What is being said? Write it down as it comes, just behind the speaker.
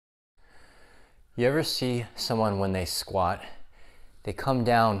You ever see someone when they squat, they come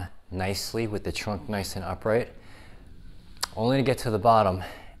down nicely with the trunk nice and upright, only to get to the bottom,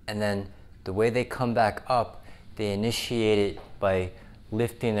 and then the way they come back up, they initiate it by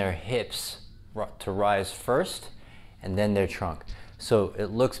lifting their hips to rise first, and then their trunk. So it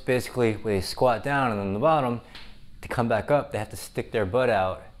looks basically when they squat down and then the bottom, to come back up, they have to stick their butt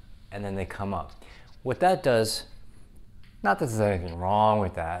out, and then they come up. What that does, not that there's anything wrong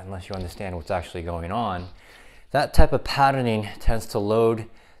with that, unless you understand what's actually going on, that type of patterning tends to load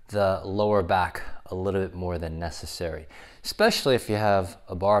the lower back a little bit more than necessary, especially if you have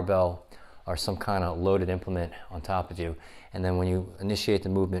a barbell or some kind of loaded implement on top of you. And then when you initiate the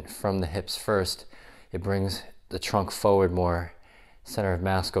movement from the hips first, it brings the trunk forward more, center of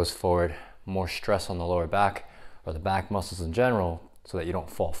mass goes forward, more stress on the lower back or the back muscles in general so that you don't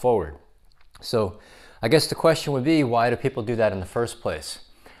fall forward. So I guess the question would be, why do people do that in the first place?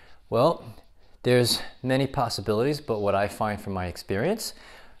 Well, there's many possibilities, but what I find from my experience,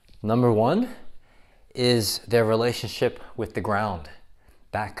 number one is their relationship with the ground.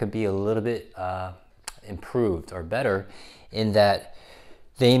 That could be a little bit improved or better in that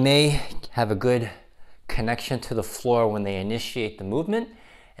they may have a good connection to the floor when they initiate the movement,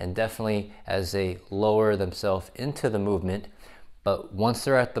 and definitely as they lower themselves into the movement. But once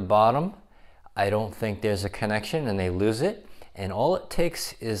they're at the bottom, I don't think there's a connection and they lose it. And all it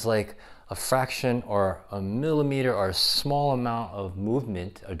takes is like a fraction or a millimeter or a small amount of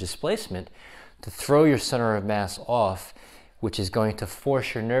movement or displacement to throw your center of mass off, which is going to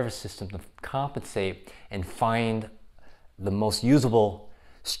force your nervous system to compensate and find the most usable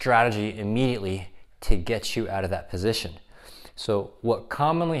strategy immediately to get you out of that position. So what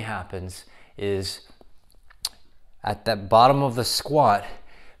commonly happens is at that bottom of the squat,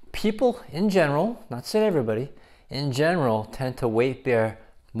 people in general, not saying everybody, in general tend to weight bear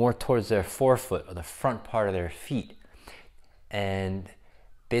more towards their forefoot or the front part of their feet. And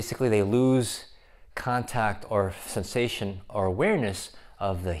basically they lose contact or sensation or awareness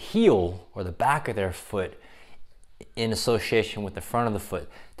of the heel or the back of their foot in association with the front of the foot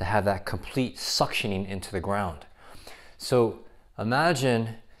to have that complete suctioning into the ground. So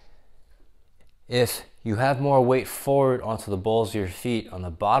imagine if you have more weight forward onto the balls of your feet on the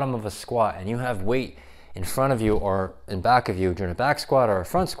bottom of a squat, and you have weight in front of you or in back of you during a back squat or a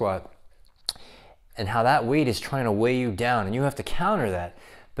front squat, and how that weight is trying to weigh you down, and you have to counter that,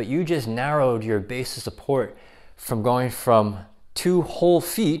 but you just narrowed your base of support from going from 2 whole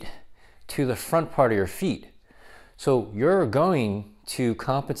feet to the front part of your feet. So you're going to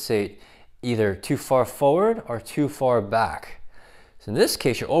compensate either too far forward or too far back. So in this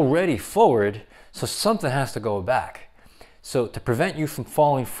case, you're already forward, so something has to go back. So to prevent you from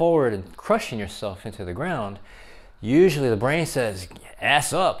falling forward and crushing yourself into the ground, usually the brain says,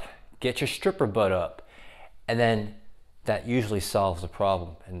 ass up, get your stripper butt up. And then that usually solves the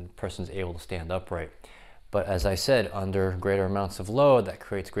problem and the person's able to stand upright. But as I said, under greater amounts of load, that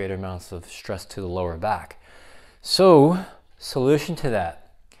creates greater amounts of stress to the lower back. So, solution to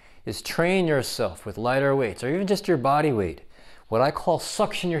that is train yourself with lighter weights or even just your body weight. What I call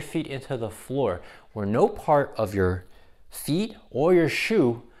suction your feet into the floor, where no part of your feet or your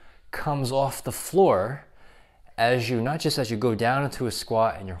shoe comes off the floor as you, not just as you go down into a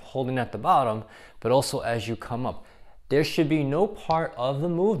squat and you're holding at the bottom, but also as you come up. There should be no part of the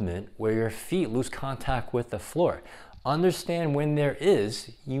movement where your feet lose contact with the floor. Understand when there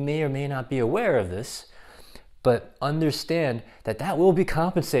is, you may or may not be aware of this, but understand that that will be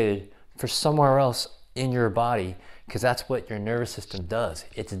compensated for somewhere else in your body, because that's what your nervous system does.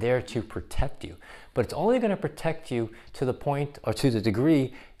 It's there to protect you, but it's only going to protect you to the point or to the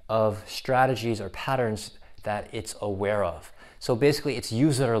degree of strategies or patterns that it's aware of. So basically it's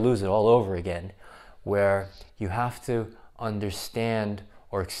use it or lose it all over again, where you have to understand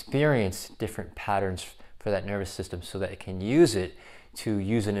or experience different patterns for that nervous system so that it can use it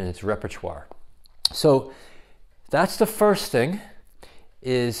in its repertoire. So that's the first thing,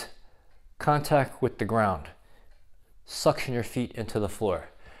 is contact with the ground. Suction your feet into the floor.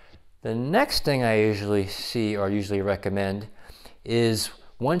 The next thing I usually see or usually recommend is,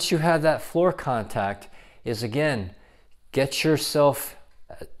 once you have that floor contact, is again, get yourself,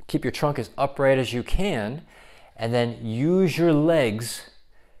 keep your trunk as upright as you can, and then use your legs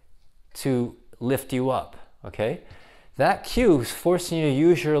to lift you up, okay? That cue is forcing you to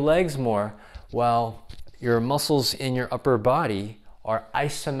use your legs more while your muscles in your upper body are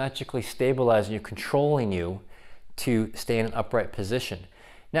isometrically stabilizing you, controlling you to stay in an upright position.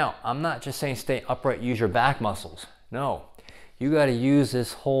 Now, I'm not just saying stay upright, use your back muscles. No, you got to use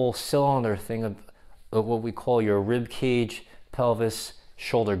this whole cylinder thing of what we call your rib cage, pelvis,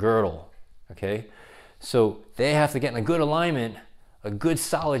 shoulder girdle. okay? So they have to get in a good alignment, a good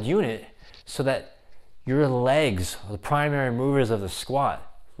solid unit, so that your legs are the primary movers of the squat.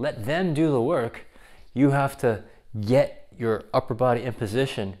 Let them do the work. You have to get your upper body in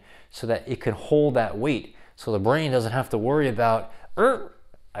position so that it can hold that weight. So the brain doesn't have to worry about,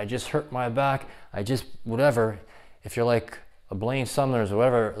 I just hurt my back, I just whatever. If you're like a Blaine Sumners or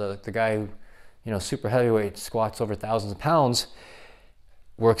whatever, the guy who, you know, super heavyweight, squats over thousands of pounds,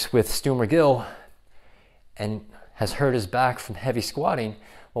 works with Stu McGill and has hurt his back from heavy squatting.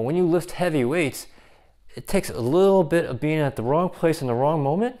 Well, when you lift heavy weights, it takes a little bit of being at the wrong place in the wrong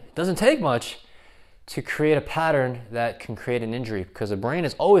moment. It doesn't take much to create a pattern that can create an injury, because the brain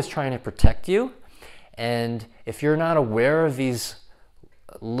is always trying to protect you. And if you're not aware of these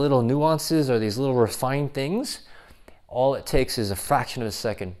little nuances or these little refined things, all it takes is a fraction of a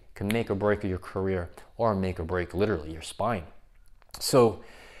second can make or break your career, or make or break literally your spine. So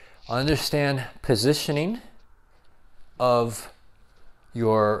understand positioning of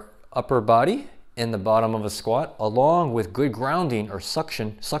your upper body in the bottom of a squat, along with good grounding or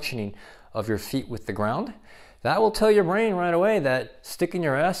suctioning of your feet with the ground. That will tell your brain right away that sticking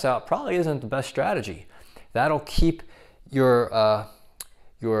your ass out probably isn't the best strategy. That'll keep your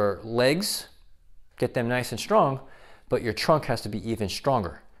legs, get them nice and strong, but your trunk has to be even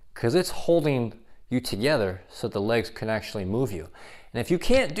stronger, because it's holding you together so the legs can actually move you. And if you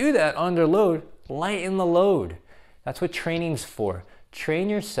can't do that under load, lighten the load. That's what training's for. Train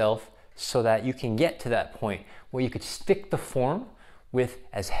yourself so that you can get to that point where you could stick the form with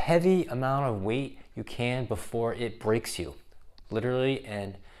as heavy amount of weight you can before it breaks you, literally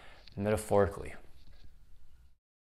and metaphorically.